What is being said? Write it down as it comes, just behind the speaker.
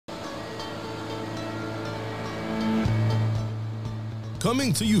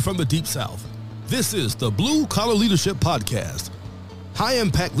Coming to you from the Deep South, this is the Blue Collar Leadership Podcast.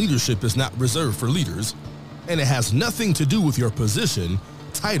 High-impact leadership is not reserved for leaders, and it has nothing to do with your position,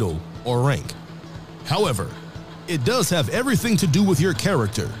 title, or rank. However, it does have everything to do with your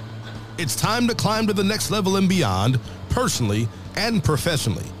character. It's time to climb to the next level and beyond, personally and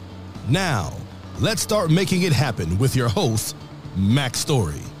professionally. Now, let's start making it happen with your host, Mac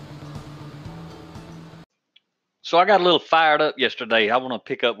Story. So I got a little fired up yesterday. I want to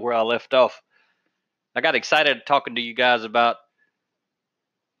pick up where I left off. I got excited talking to you guys about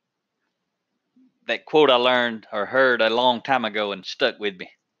that quote I learned or heard a long time ago and stuck with me.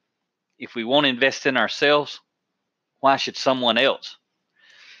 If we won't invest in ourselves, why should someone else?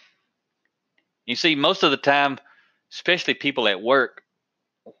 You see, most of the time, especially people at work,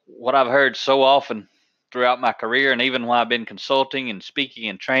 what I've heard so often throughout my career and even while I've been consulting and speaking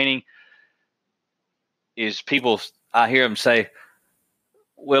and training is people, I hear them say,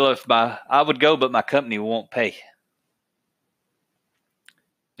 well, I would go, but my company won't pay.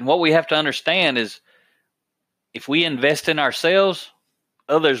 And what we have to understand is if we invest in ourselves,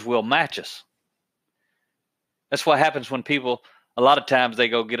 others will match us. That's what happens when people, a lot of times they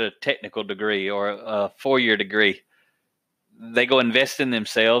go get a technical degree or a 4-year degree. They go invest in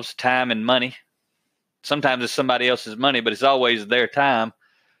themselves, time and money. Sometimes it's somebody else's money, but it's always their time.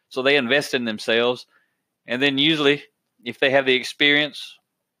 So they invest in themselves. And then usually, if they have the experience,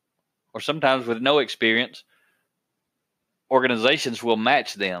 or sometimes with no experience, organizations will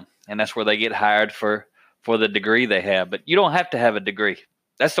match them. And that's where they get hired for the degree they have. But you don't have to have a degree.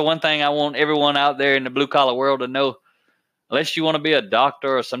 That's the one thing I want everyone out there in the blue-collar world to know. Unless you want to be a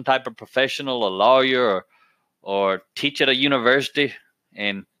doctor or some type of professional, a lawyer, or teach at a university.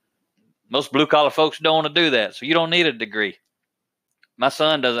 And most blue-collar folks don't want to do that. So you don't need a degree. My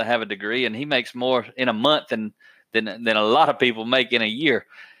son doesn't have a degree, and he makes more in a month than a lot of people make in a year.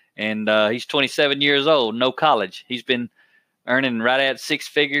 And he's 27 years old, no college. He's been earning right at 6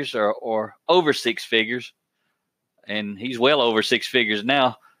 figures or over 6 figures. And he's well over 6 figures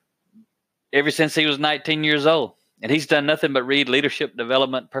now, ever since he was 19 years old. And he's done nothing but read leadership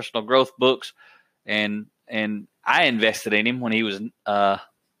development, personal growth books. And I invested in him when he was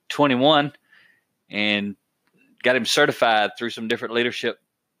 21 and got him certified through some different leadership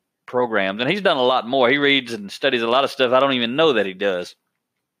programs. And he's done a lot more. He reads and studies a lot of stuff I don't even know that he does.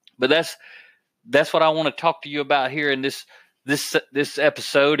 But that's what I want to talk to you about here in this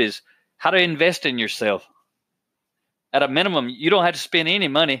episode is how to invest in yourself. At a minimum, you don't have to spend any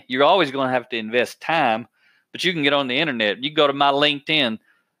money. You're always going to have to invest time, but you can get on the internet. You can go to my LinkedIn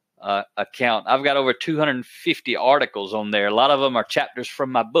account. I've got over 250 articles on there. A lot of them are chapters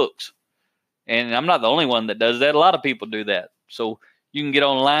from my books. And I'm not the only one that does that. A lot of people do that. So you can get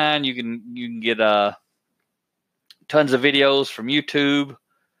online. You can get tons of videos from YouTube,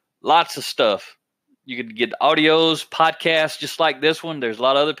 lots of stuff. You can get audios, podcasts just like this one. There's a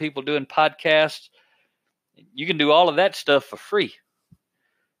lot of other people doing podcasts. You can do all of that stuff for free.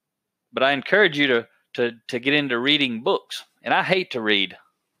 But I encourage you to get into reading books. And I hate to read.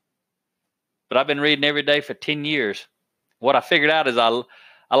 But I've been reading every day for 10 years. What I figured out is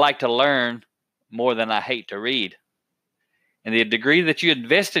I like to learn more than I hate to read. And the degree that you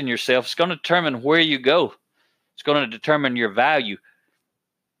invest in yourself is going to determine where you go. It's going to determine your value.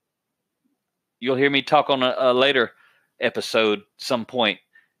 You'll hear me talk on a later episode at some point.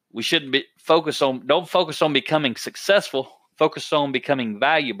 We shouldn't don't focus on becoming successful. Focus on becoming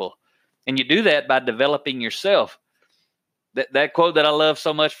valuable. And you do that by developing yourself. That quote that I love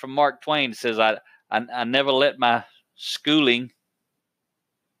so much from Mark Twain says, I never let my schooling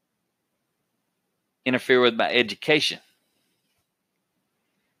interfere with my education.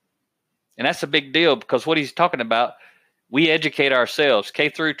 And that's a big deal because what he's talking about, we educate ourselves. K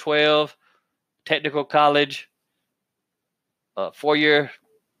through 12, technical college, 4-year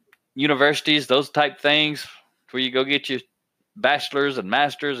universities, those type things where you go get your bachelor's and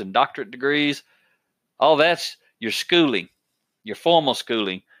master's and doctorate degrees. All that's your schooling, your formal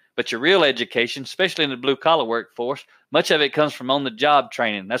schooling. But your real education, especially in the blue-collar workforce, much of it comes from on-the-job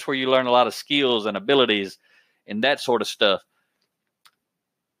training. That's where you learn a lot of skills and abilities and that sort of stuff.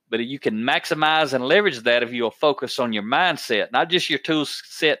 But you can maximize and leverage that if you'll focus on your mindset, not just your tool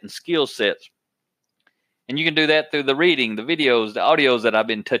set and skill sets. And you can do that through the reading, the videos, the audios that I've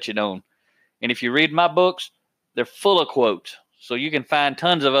been touching on. And if you read my books, they're full of quotes. So you can find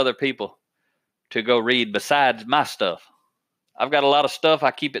tons of other people to go read besides my stuff. I've got a lot of stuff. I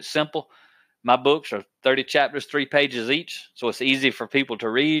keep it simple. My books are 30 chapters, 3 pages each. So it's easy for people to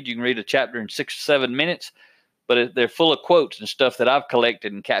read. You can read a chapter in 6 or 7 minutes. But they're full of quotes and stuff that I've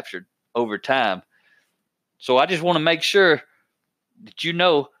collected and captured over time. So I just want to make sure Did you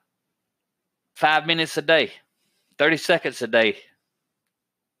know 5 minutes a day, 30 seconds a day,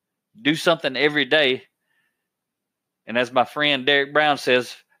 do something every day? And as my friend Derek Brown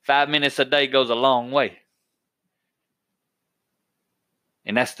says, 5 minutes a day goes a long way.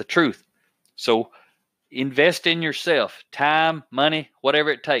 And that's the truth. So invest in yourself, time, money, whatever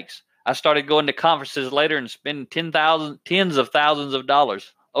it takes. I started going to conferences later and spending tens of thousands of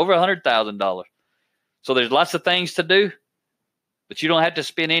dollars, over $100,000. So there's lots of things to do, but you don't have to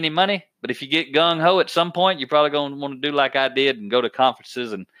spend any money. But if you get gung-ho at some point, you're probably going to want to do like I did and go to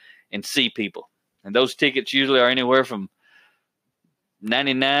conferences and see people. And those tickets usually are anywhere from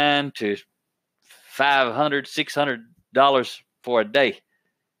 $99 to $500, $600 for a day.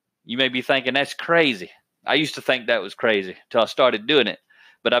 You may be thinking that's crazy. I used to think that was crazy until I started doing it.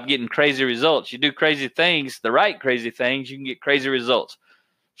 But I'm getting crazy results. You do crazy things, the right crazy things, you can get crazy results.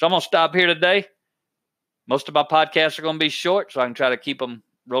 So I'm going to stop here today. Most of my podcasts are going to be short, so I can try to keep them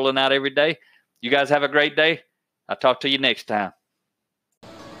rolling out every day. You guys have a great day. I'll talk to you next time.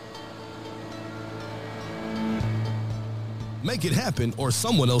 Make it happen or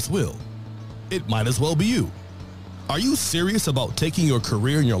someone else will. It might as well be you. Are you serious about taking your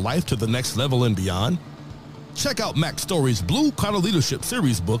career and your life to the next level and beyond? Check out Mac Story's Blue Collar Leadership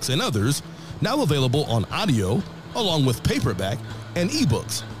series books and others, now available on audio, along with paperback and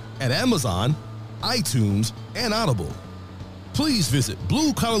ebooks at Amazon, iTunes, and Audible. Please visit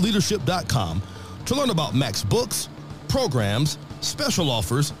bluecollarleadership.com to learn about Mac's books, programs, special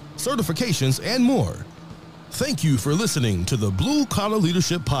offers, certifications, and more. Thank you for listening to the Blue Collar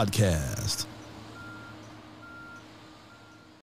Leadership Podcast.